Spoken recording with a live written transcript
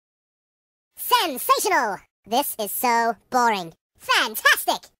Sensational! This is so boring.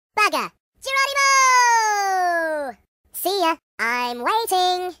 Fantastic! Bugger! Geronimo! See ya. I'm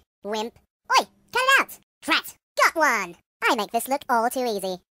waiting. Wimp. Oi! Cut it out! Drat! Got one! I make this look all too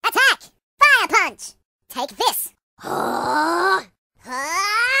easy. Attack! Fire punch! Take this! Woo!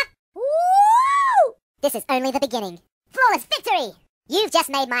 This is only the beginning. Flawless victory! You've just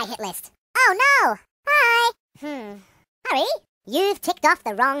made my hit list. Oh no! Hi! Hurry! You've ticked off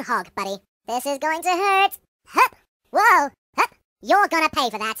the wrong hog, buddy. This is going to hurt. Hup! Whoa! Hup! You're gonna pay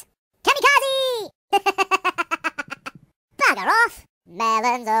for that. Kamikaze! Bugger off!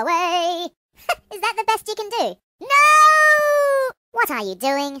 Melons away! Is that the best you can do? No! What are you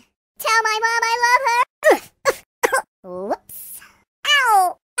doing? Tell my mom I love her! Whoops!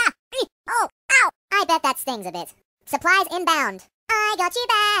 Ow! Ah! Oh! Ow! I bet that stings a bit. Supplies inbound. I got you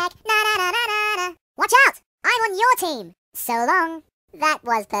back! Na-na-na-na-na-na! Watch out! I'm on your team! So long. That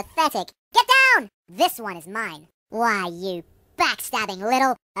was pathetic. Get down! This one is mine. Why, you backstabbing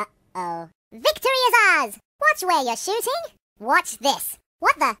little... Uh-oh. Victory is ours! Watch where you're shooting. Watch this.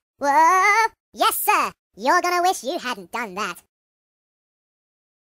 What the... Whoa! Yes, sir. You're gonna wish you hadn't done that.